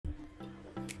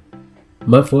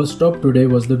My first stop today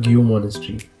was the Gue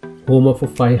monastery, home of a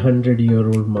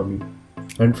 500-year-old mummy,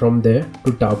 and from there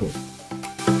to Tabo.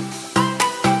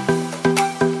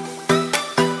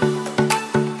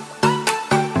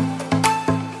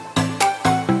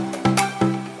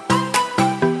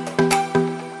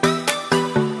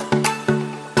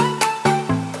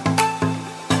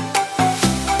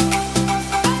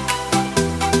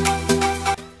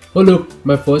 Oh look,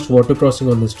 my first water crossing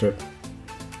on this trip.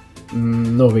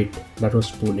 No wait, that was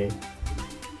Pune.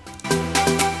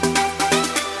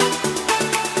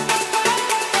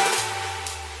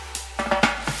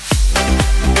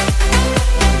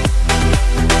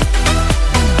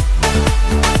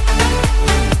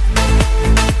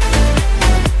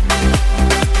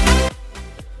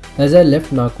 As I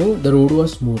left Nako, the road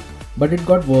was smooth, but it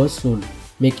got worse soon,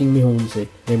 making me homesick,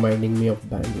 reminding me of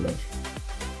Bangalore.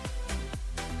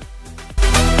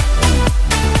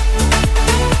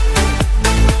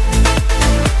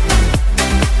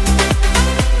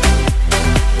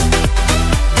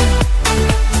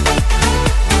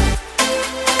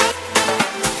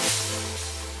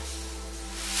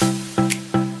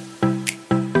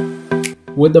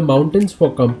 With the mountains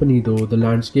for company though, the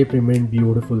landscape remained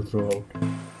beautiful throughout.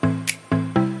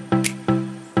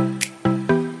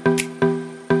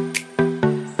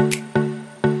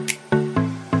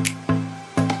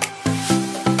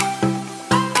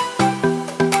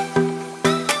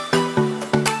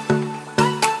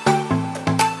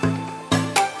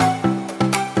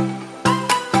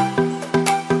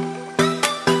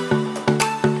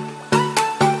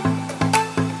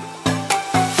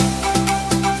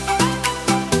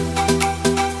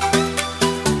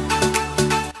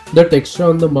 The texture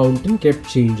on the mountain kept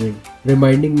changing,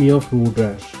 reminding me of road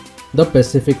rash, the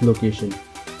Pacific location.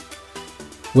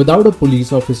 Without a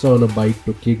police officer on a bike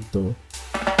to kick though.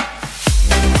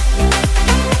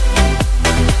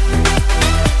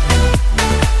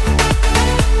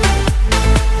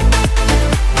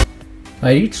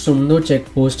 I reached Sumno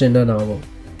checkpost in an hour.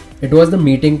 It was the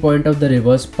meeting point of the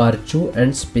rivers Parchu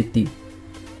and Spiti.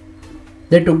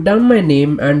 They took down my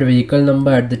name and vehicle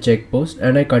number at the checkpost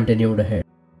and I continued ahead.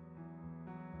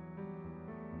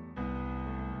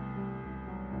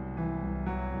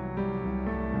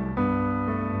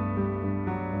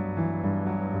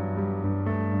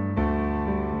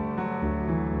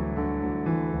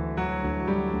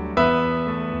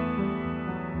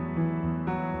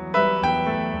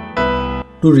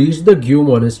 To reach the Gue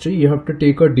monastery, you have to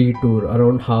take a detour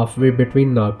around halfway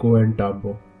between Nako and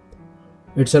Tabo.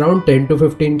 It's around 10 to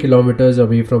 15 kilometers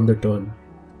away from the turn.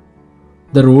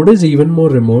 The road is even more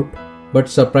remote, but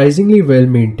surprisingly well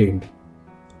maintained.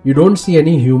 You don't see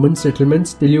any human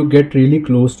settlements till you get really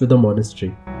close to the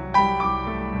monastery.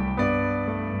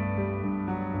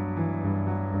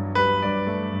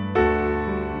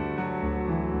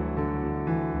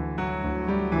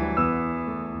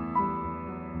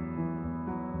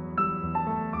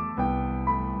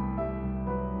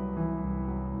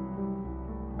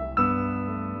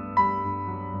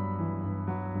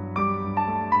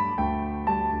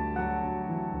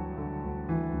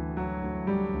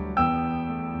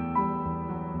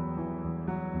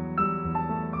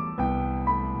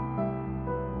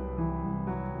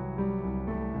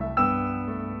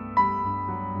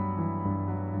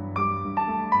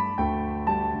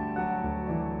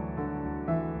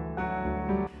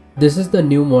 This is the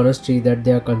new monastery that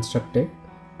they are constructing.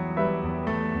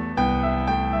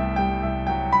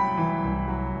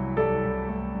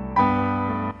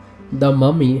 The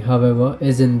mummy, however,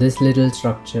 is in this little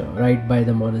structure right by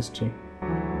the monastery.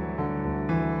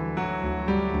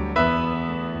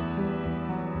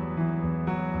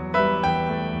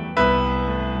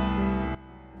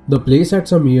 The place had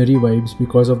some eerie vibes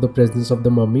because of the presence of the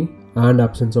mummy and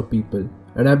absence of people,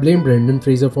 and I blame Brendan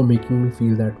Fraser for making me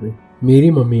feel that way. मेरी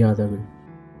mummy याद आ गई.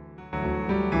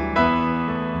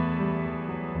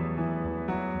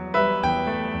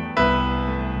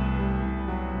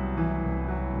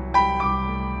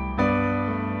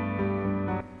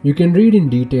 You can read in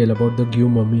detail about the Gue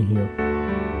mummy here.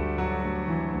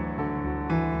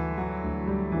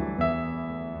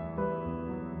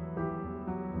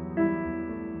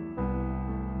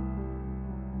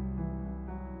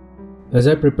 As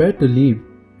I prepared to leave,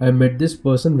 I met this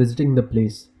person visiting the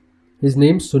place. His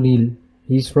name's Sunil,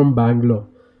 he's from Bangalore,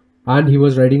 and he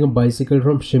was riding a bicycle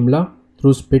from Shimla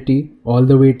through Spiti all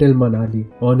the way till Manali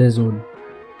on his own.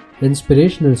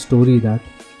 Inspirational story that.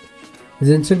 His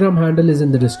Instagram handle is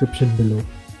in the description below.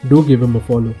 Do give him a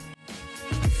follow.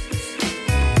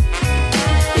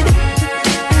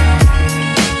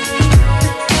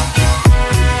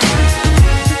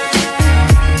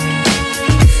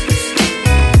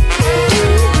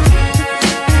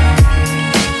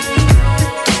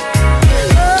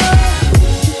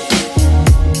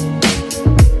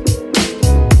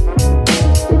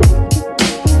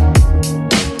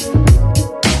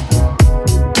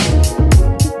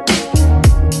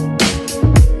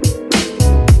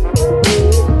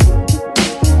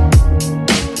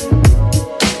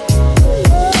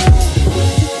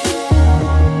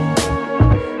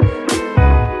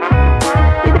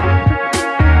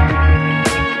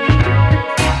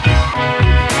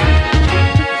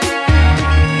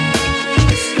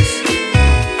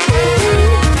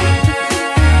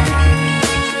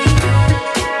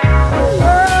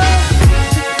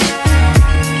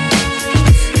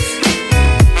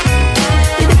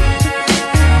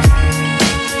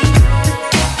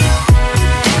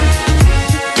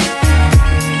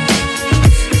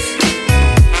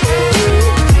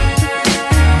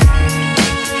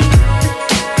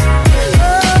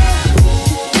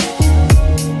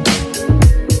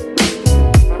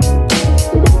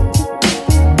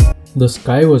 The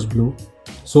sky was blue,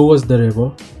 so was the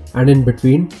river, and in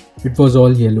between, it was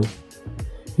all yellow.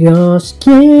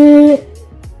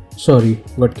 Sorry,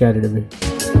 got carried away.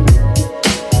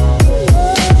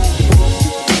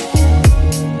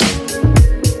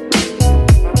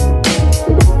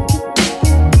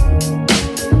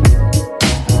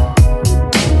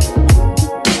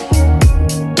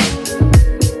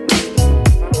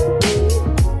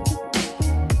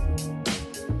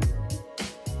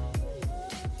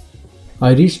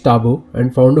 I reached Tabo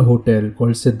and found a hotel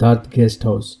called Siddharth Guest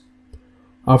House.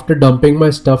 After dumping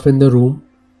my stuff in the room,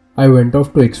 I went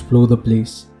off to explore the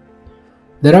place.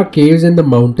 There are caves in the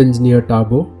mountains near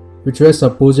Tabo, which were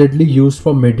supposedly used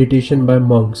for meditation by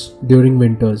monks during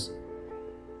winters.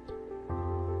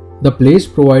 The place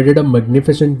provided a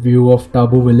magnificent view of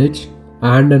Tabo village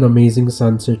and an amazing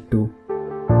sunset too.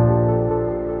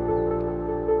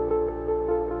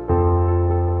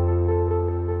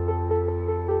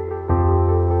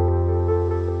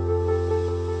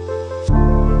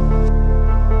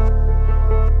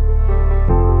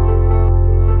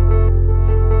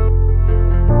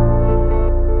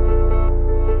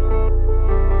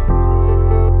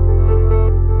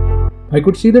 I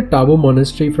could see the Tabo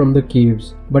monastery from the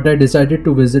caves, but I decided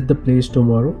to visit the place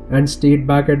tomorrow and stayed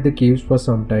back at the caves for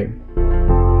some time.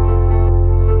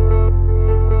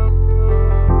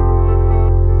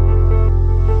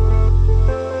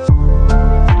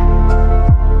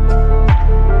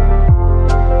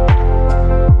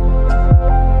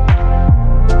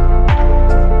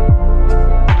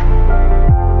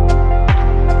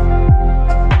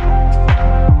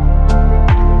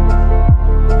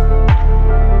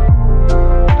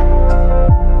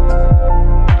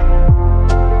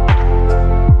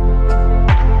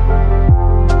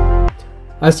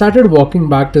 I started walking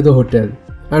back to the hotel,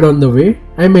 and on the way,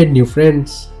 I made new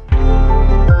friends.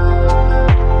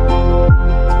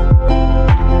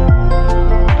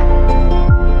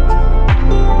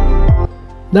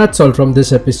 That's all from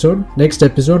this episode. Next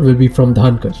episode will be from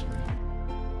Dhankar.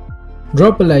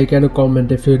 Drop a like and a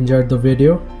comment if you enjoyed the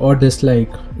video, or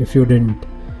dislike if you didn't.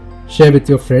 Share with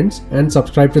your friends and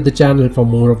subscribe to the channel for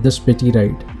more of the Spiti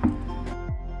ride.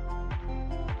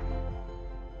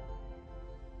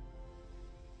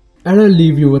 And I'll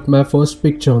leave you with my first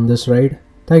picture on this ride.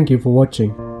 Thank you for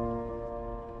watching.